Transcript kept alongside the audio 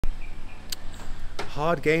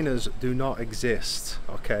hard gainers do not exist,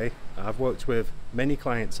 okay? I've worked with many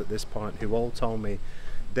clients at this point who all told me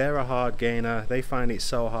they're a hard gainer, they find it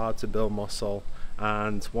so hard to build muscle,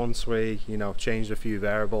 and once we, changed a few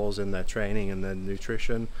variables in their training and their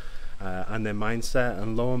nutrition and their mindset,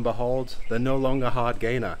 and lo and behold, they're no longer a hard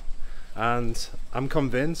gainer. And I'm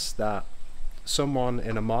convinced that someone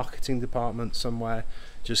in a marketing department somewhere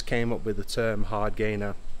just came up with the term hard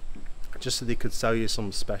gainer just so they could sell you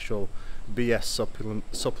some special BS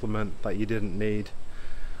supplement that you didn't need.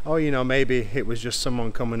 Or maybe it was just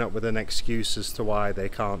someone coming up with an excuse as to why they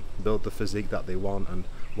can't build the physique that they want and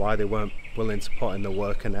why they weren't willing to put in the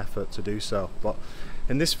work and effort to do so. But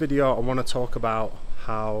in this video I want to talk about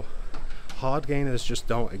how hard gainers just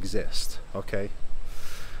don't exist, okay?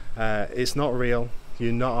 It's not real.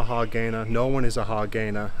 You're not a hard gainer. No one is a hard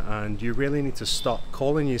gainer, and you really need to stop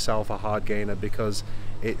calling yourself a hard gainer because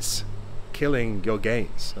it's killing your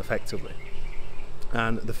gains effectively.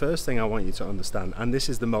 And the first thing I want you to understand, and this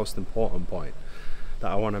is the most important point that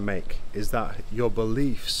I want to make, is that your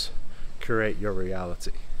beliefs create your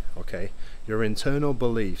reality, okay? Your internal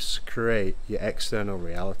beliefs create your external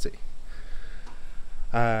reality.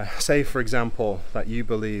 Say for example that you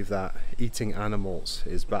believe that eating animals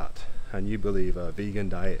is bad, and you believe a vegan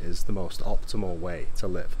diet is the most optimal way to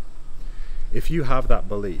live. If you have that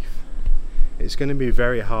belief, it's going to be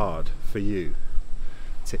very hard for you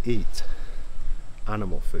to eat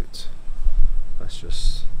animal foods. Let's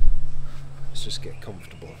just get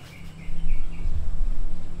comfortable.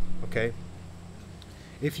 Okay?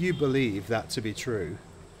 If you believe that to be true,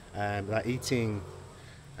 that eating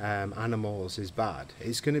animals is bad,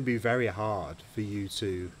 it's going to be very hard for you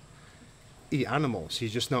to eat animals.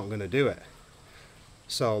 You're just not going to do it.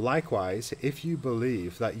 So likewise, if you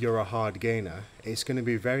believe that you're a hard gainer, it's going to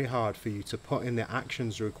be very hard for you to put in the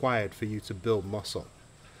actions required for you to build muscle.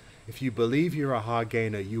 If you believe you're a hard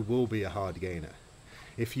gainer, you will be a hard gainer.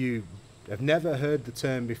 If you have never heard the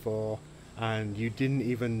term before and you didn't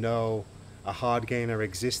even know a hard gainer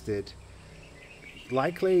existed,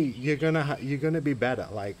 likely you're gonna be better.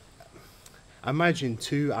 Like, imagine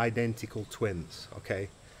two identical twins, okay?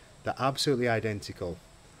 They're absolutely identical.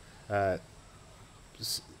 They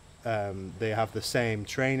have the same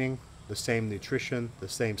training, the same nutrition, the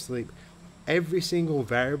same sleep. Every single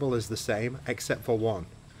variable is the same except for one.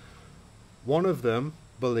 One of them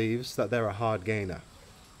believes that they're a hard gainer.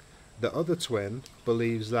 The other twin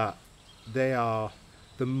believes that they are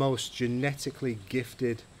the most genetically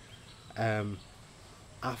gifted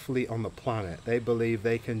athlete on the planet. They believe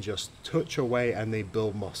they can just touch away and they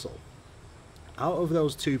build muscle. Out of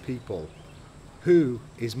those two people, who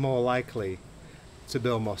is more likely to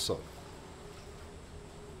build muscle?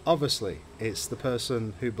 Obviously, it's the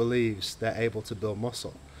person who believes they're able to build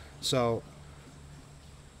muscle. So,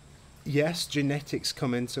 yes, genetics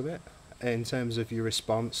come into it in terms of your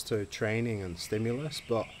response to training and stimulus,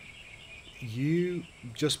 but you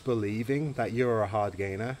just believing that you're a hard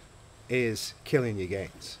gainer is killing your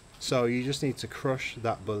gains. So you just need to crush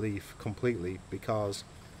that belief completely, because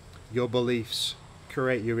your beliefs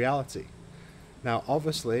create your reality. Now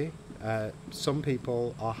obviously some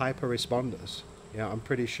people are hyper responders. I'm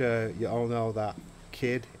pretty sure you all know that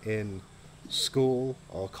kid in school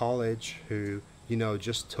or college who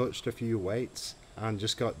just touched a few weights and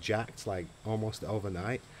just got jacked like almost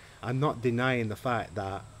overnight. I'm not denying the fact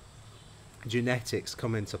that genetics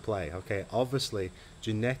come into play, okay? Obviously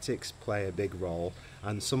genetics play a big role,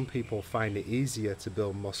 and some people find it easier to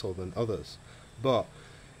build muscle than others, but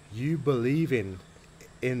you believing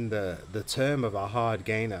in the term of a hard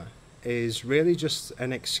gainer is really just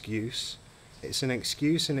an excuse. It's an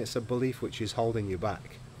excuse, and it's a belief which is holding you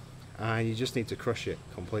back, and you just need to crush it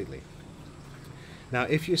completely. Now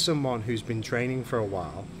if you're someone who's been training for a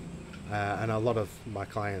while, and a lot of my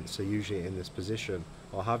clients are usually in this position,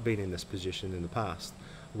 or have been in this position in the past,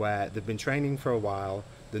 where they've been training for a while,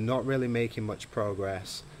 they're not really making much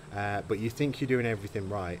progress, but you think you're doing everything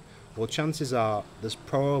right, well, chances are there's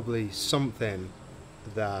probably something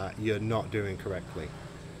that you're not doing correctly.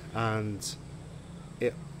 And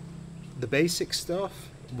the basic stuff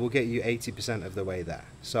will get you 80% of the way there.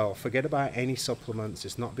 So forget about any supplements.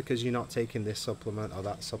 It's not because you're not taking this supplement or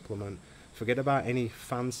that supplement. Forget about any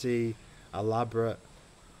fancy, elaborate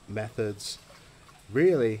methods.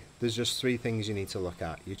 Really, there's just three things you need to look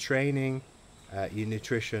at: your training, your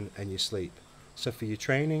nutrition, and your sleep. So for your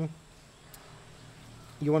training,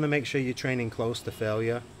 you want to make sure you're training close to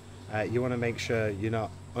failure. You want to make sure you're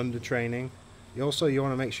not undertraining. You want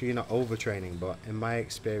to make sure you're not overtraining, but in my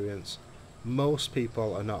experience, most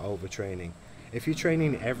people are not overtraining. If you're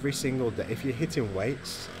training every single day, if you're hitting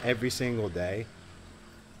weights every single day,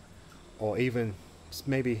 or even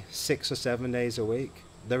maybe 6 or 7 days a week,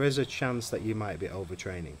 there is a chance that you might be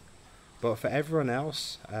overtraining. But for everyone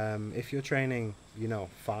else, if you're training,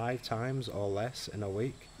 5 times or less in a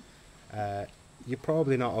week, you're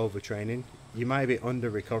probably not overtraining. You might be under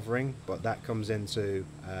recovering, but that comes into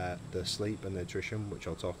the sleep and nutrition, which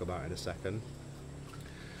I'll talk about in a second.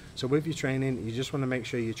 So with your training, you just want to make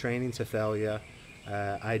sure you're training to failure.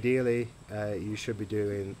 Ideally, you should be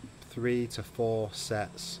doing 3 to 4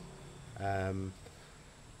 sets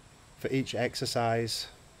for each exercise.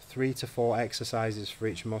 3 to 4 exercises for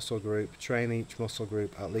each muscle group. Train each muscle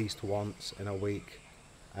group at least once in a week.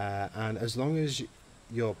 And as long as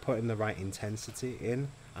you're putting the right intensity in,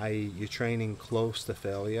 i.e. you're training close to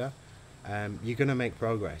failure, you're going to make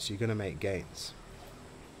progress, you're going to make gains.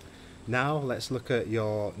 Now let's look at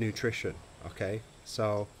your nutrition, okay?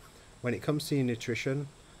 So when it comes to your nutrition,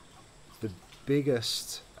 the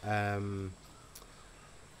biggest thing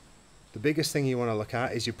you want to look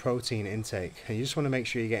at is your protein intake, and you just want to make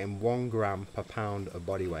sure you're getting 1 gram per pound of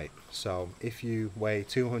body weight. So if you weigh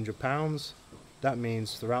 200 pounds, that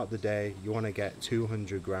means throughout the day you want to get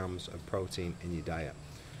 200 grams of protein in your diet.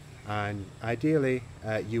 And ideally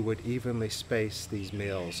you would evenly space these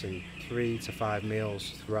meals in 3 to 5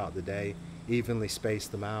 meals throughout the day, evenly space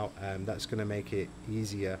them out. That's going to make it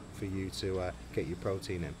easier for you to get your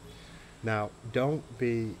protein in. Now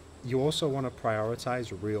you also want to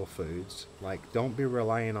prioritize real foods. Like, don't be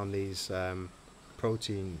relying on these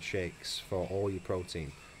protein shakes for all your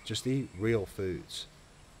protein. Just eat real foods.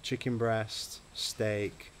 Chicken breast,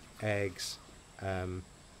 steak, eggs.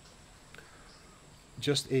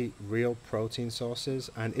 Just eat real protein sources.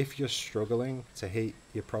 And if you're struggling to hit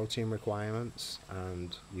your protein requirements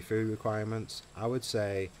and your food requirements, I would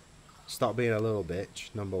say stop being a little bitch,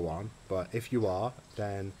 number one. But if you are,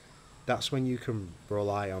 then that's when you can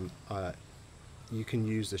rely on, you can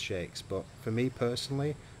use the shakes. But for me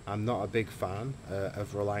personally, I'm not a big fan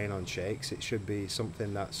of relying on shakes. It should be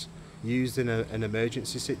something that's used in an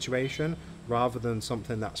emergency situation rather than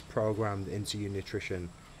something that's programmed into your nutrition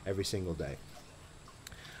every single day.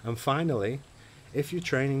 And finally, if your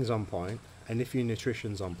training's on point and if your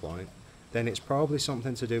nutrition's on point, then it's probably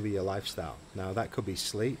something to do with your lifestyle. Now that could be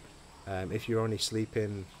sleep. If you're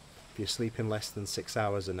sleeping less than 6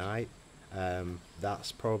 hours a night,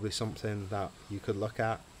 that's probably something that you could look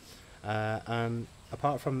at. And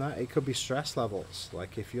apart from that, it could be stress levels.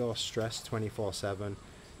 Like if you're stressed 24/7,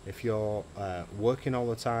 if you're working all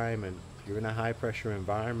the time and you're in a high pressure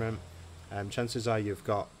environment, chances are you've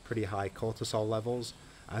got pretty high cortisol levels,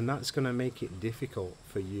 and that's going to make it difficult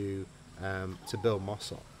for you to build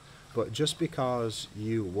muscle. But just because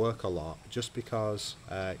you work a lot, just because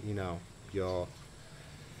you're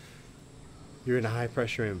in a high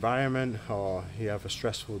pressure environment, or you have a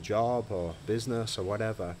stressful job or business or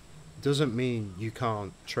whatever, doesn't mean you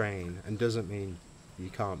can't train, and doesn't mean you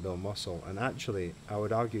can't build muscle. And actually, I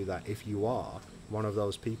would argue that if you are one of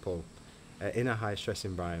those people in a high stress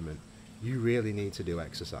environment, you really need to do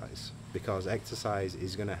exercise, because exercise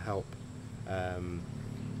is going to help.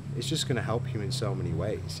 It's just going to help you in so many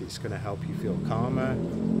ways. It's going to help you feel calmer.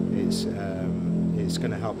 It's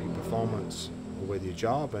going to help your performance with your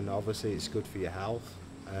job, and obviously it's good for your health.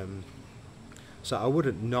 So I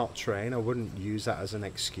wouldn't not train. I wouldn't use that as an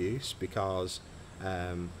excuse because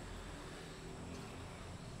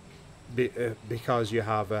you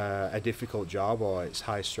have a difficult job or it's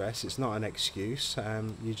high stress. It's not an excuse.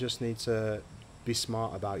 You just need to be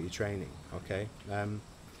smart about your training. Okay.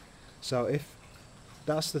 So if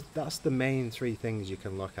that's the main 3 things you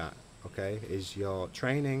can look at. Okay, is your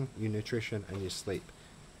training, your nutrition, and your sleep.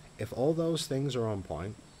 If all those things are on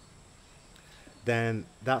point, then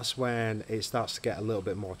that's when it starts to get a little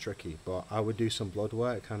bit more tricky. But I would do some blood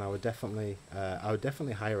work, and I would definitely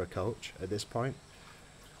hire a coach at this point.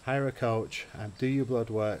 Hire a coach and do your blood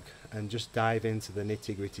work and just dive into the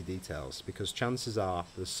nitty-gritty details, because chances are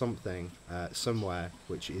there's something somewhere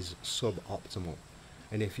which is suboptimal.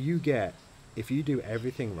 And if you do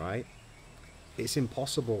everything right, it's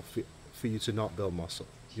impossible for you to not build muscle.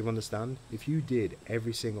 You understand? If you did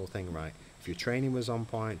every single thing right, if your training was on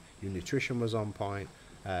point, your nutrition was on point,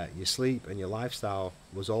 your sleep and your lifestyle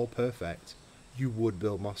was all perfect, you would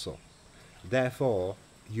build muscle. Therefore,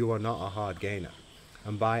 you are not a hard gainer.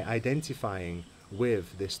 And by identifying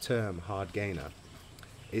with this term hard gainer,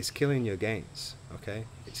 it's killing your gains. Okay?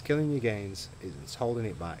 It's killing your gains, it's holding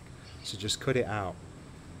it back. So just cut it out.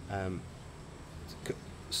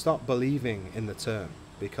 Stop believing in the term,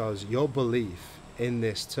 because your belief in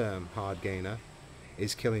this term hard gainer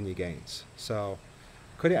is killing your gains. So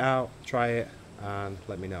cut it out, try it, and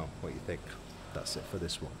let me know what you think. That's it for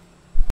this one.